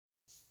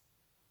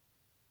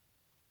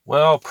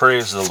Well,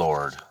 praise the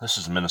Lord. This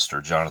is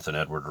Minister Jonathan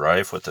Edward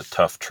Rife with the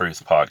Tough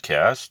Truth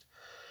Podcast.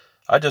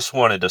 I just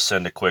wanted to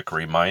send a quick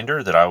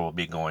reminder that I will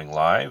be going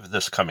live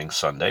this coming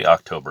Sunday,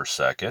 October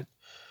 2nd,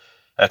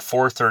 at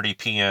 4:30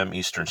 p.m.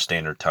 Eastern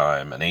Standard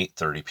Time and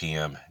 8:30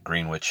 p.m.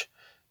 Greenwich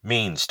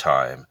Means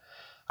Time.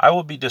 I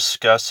will be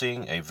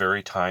discussing a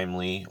very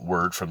timely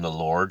word from the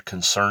Lord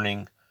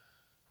concerning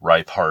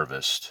ripe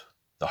harvest,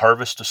 the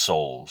harvest of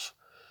souls.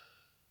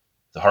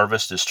 The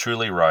harvest is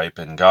truly ripe,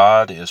 and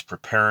God is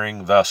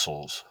preparing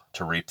vessels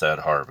to reap that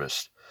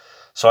harvest.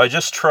 So I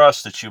just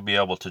trust that you'll be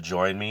able to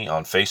join me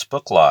on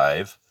Facebook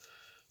Live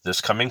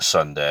this coming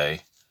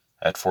Sunday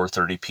at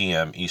 4:30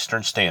 p.m.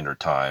 Eastern Standard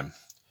Time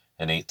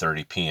and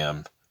 8:30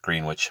 p.m.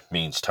 Greenwich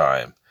Means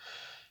Time.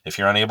 If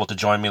you're unable to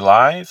join me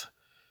live,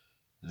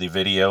 the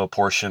video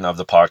portion of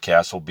the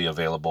podcast will be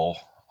available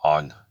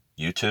on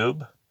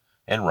YouTube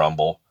and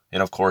Rumble,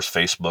 and of course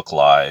Facebook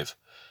Live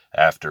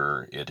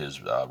after it is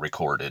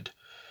recorded.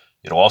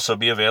 It'll also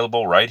be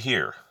available right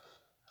here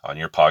on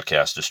your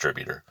podcast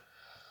distributor.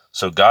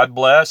 So God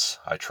bless.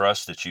 I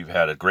trust that you've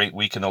had a great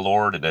week in the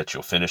Lord and that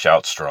you'll finish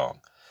out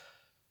strong.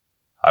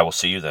 I will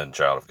see you then,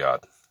 child of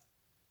God.